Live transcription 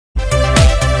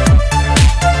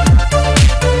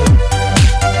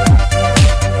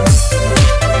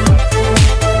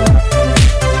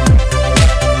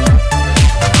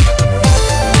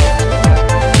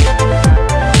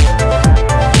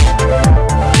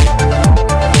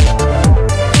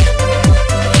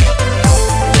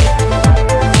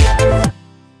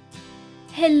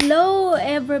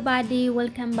everybody,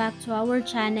 welcome back to our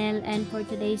channel, and for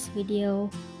today's video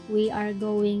we are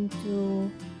going to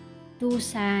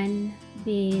Tusan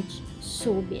Beach,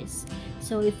 Subis.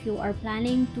 So if you are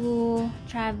planning to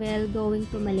travel going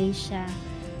to Malaysia,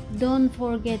 don't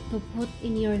forget to put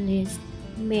in your list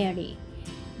Mary,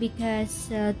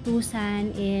 because Tusan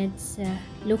is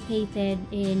located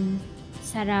in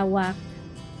Sarawak,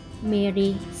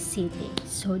 Mary City.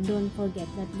 So don't forget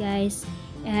that, guys.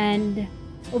 And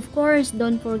of course,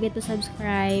 don't forget to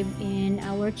subscribe in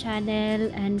our channel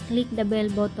and click the bell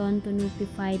button to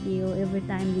notify you every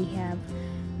time we have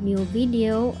new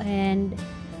video. And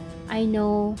I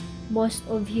know most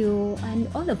of you and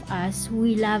all of us,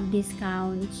 we love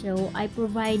discount, so I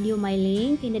provide you my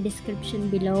link in the description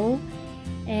below,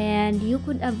 and you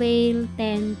could avail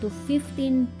 10 to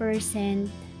 15%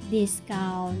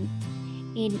 discount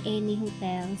in any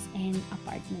hotels and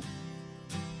apartment.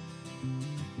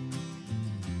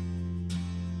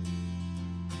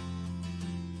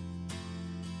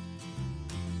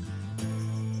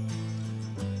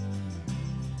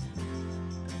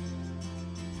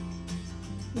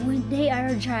 When they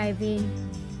are driving,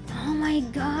 oh my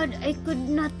god, I could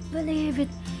not believe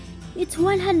it. It's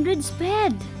 100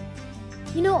 speed.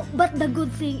 You know, but the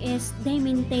good thing is they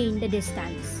maintain the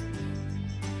distance.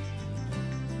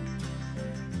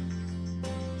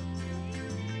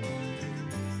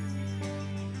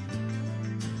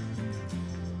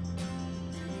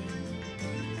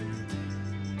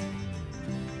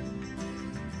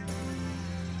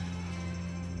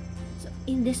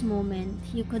 In this moment,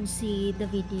 you could see the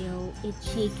video,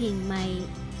 it's shaking my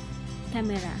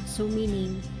camera, so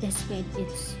meaning the speed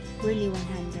it's really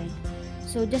 100.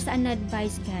 So just an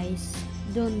advice, guys,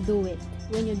 don't do it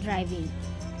when you're driving.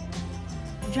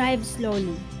 Drive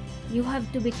slowly. You have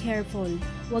to be careful.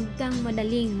 Huwag kang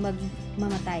madaling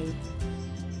magmamatay.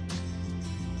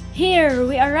 Here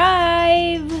we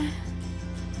arrive!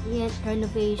 Yet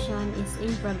renovation is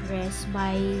in progress.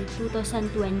 By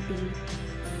 2020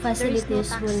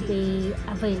 facilities will be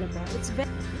available.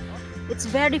 It's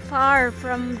very far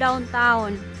from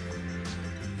downtown.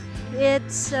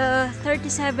 It's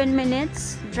 37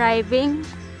 minutes driving,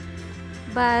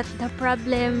 but the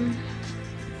problem,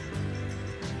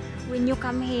 when you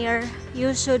come here,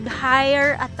 you should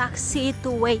hire a taxi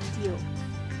to wait you.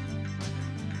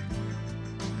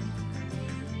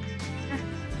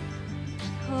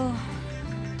 Oh.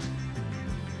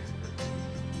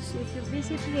 So if you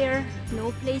visit here,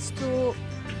 no place to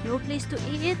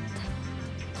eat,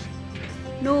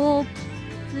 no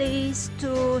place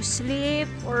to sleep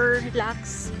or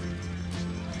relax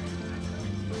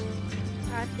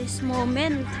at this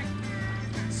moment.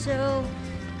 So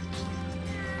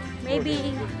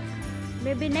maybe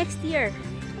next year,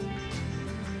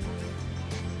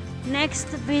 next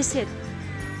visit.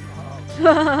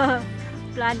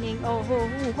 Planning. Oh ho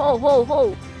ho ho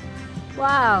ho!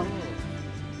 Wow.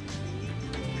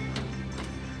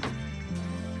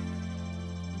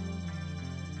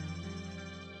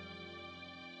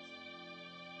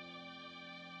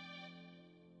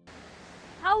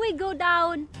 How we go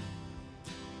down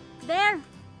there?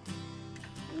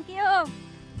 Thank you.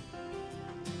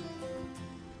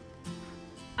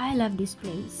 I love this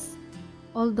place,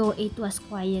 although it was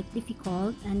quite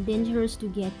difficult and dangerous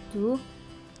to get to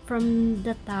from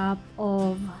the top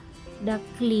of the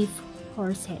cliff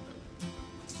horsehead.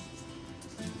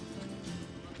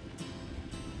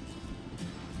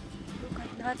 Look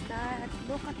at that,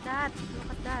 look at that,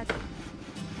 look at that.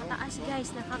 Mataas,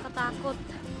 guys, nakakatakot.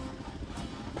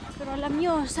 Pero alam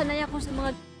nyo, sanay ako sa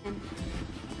mga ganyan.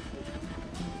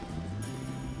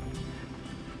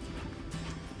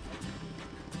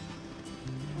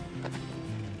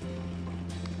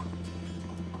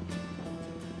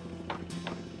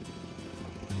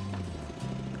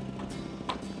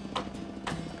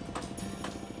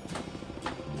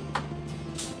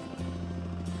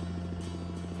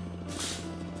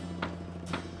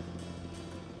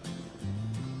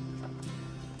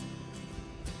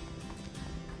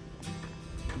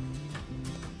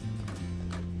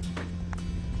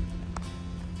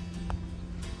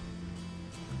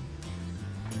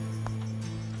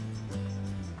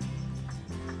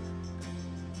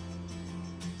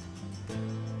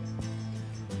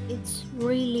 It's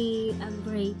really a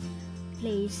great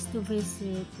place to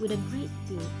visit with a great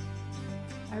view.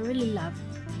 I really love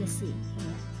the sea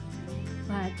here,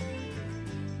 but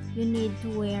you need to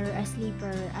wear a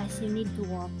slipper as you need to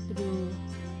walk through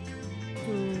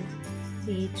to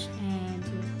beach and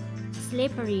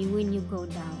slippery when you go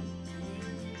down.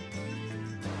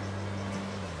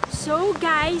 So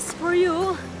guys, for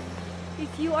you, if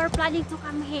you are planning to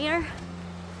come here,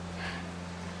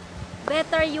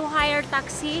 better you hire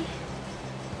taxi.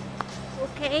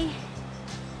 Okay?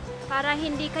 Para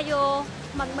hindi kayo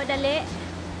magmadali.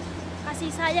 Kasi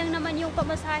sayang naman yung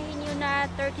pamasahin nyo na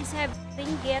 37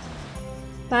 ringgit.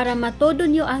 Para matodo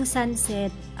nyo ang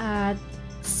sunset at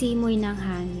simoy ng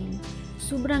hangin.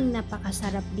 Sobrang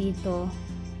napakasarap dito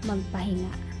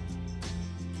magpahinga.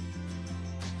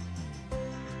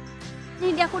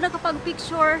 Hindi ako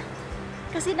nakapag-picture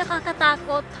kasi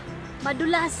nakakatakot.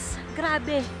 Madulas.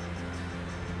 Grabe.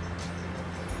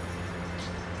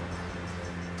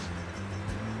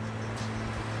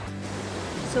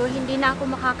 So, hindi na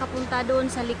ako makakapunta doon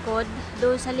sa likod.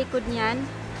 Doon sa likod niyan.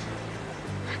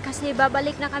 Kasi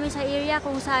babalik na kami sa area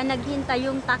kung saan naghintay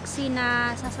yung taxi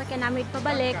na sasakyan namin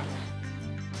pabalik.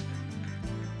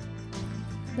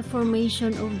 The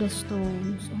formation of the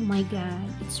stones. Oh my God.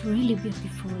 It's really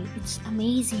beautiful. It's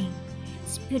amazing.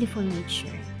 It's beautiful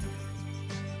nature.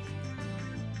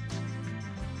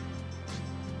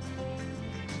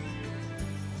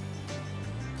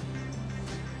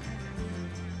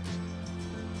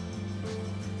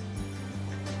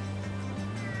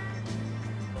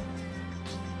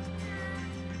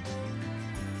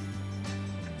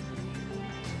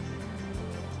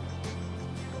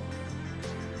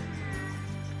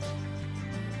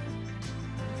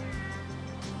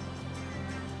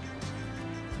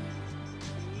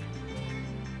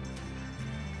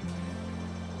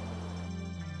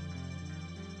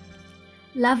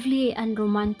 Lovely and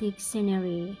romantic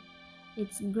scenery.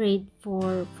 It's great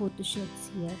for photo shoots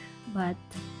here, but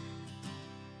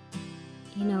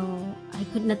you know, I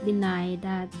could not deny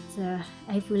that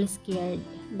I feel scared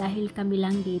dahil kami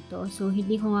lang dito, so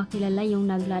hindi ko nga kilala yung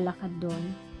naglalakad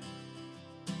doon.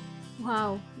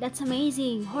 Wow, that's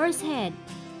amazing. Horsehead.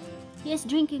 He is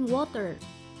drinking water.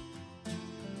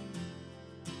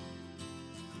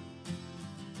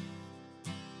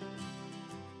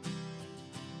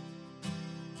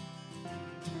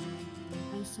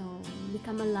 So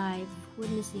become alive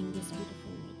witnessing this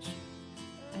beautiful nature.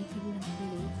 I could not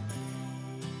believe it.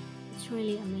 It's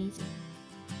really amazing.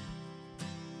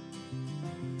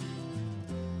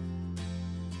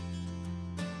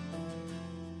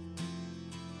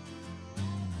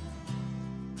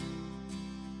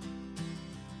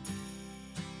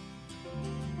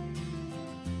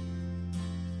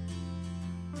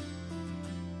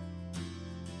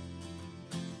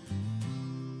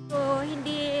 So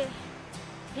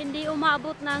hindi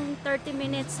umabot ng 30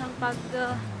 minutes ang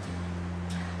video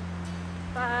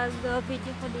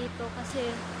ko dito kasi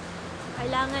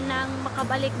kailangan nang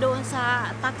makabalik doon sa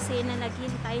taxi na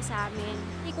naghintay sa amin.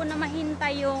 Hindi ko na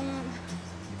mahintay yung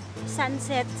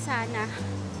sunset sana.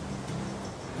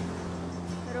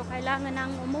 Pero kailangan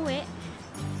nang umuwi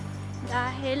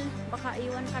dahil baka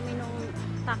iwan kami nung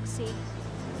taxi.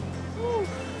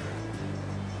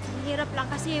 Hirap lang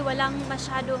kasi walang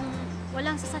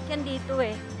sasakyan dito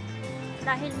eh.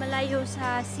 Dahil malayo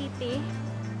sa city.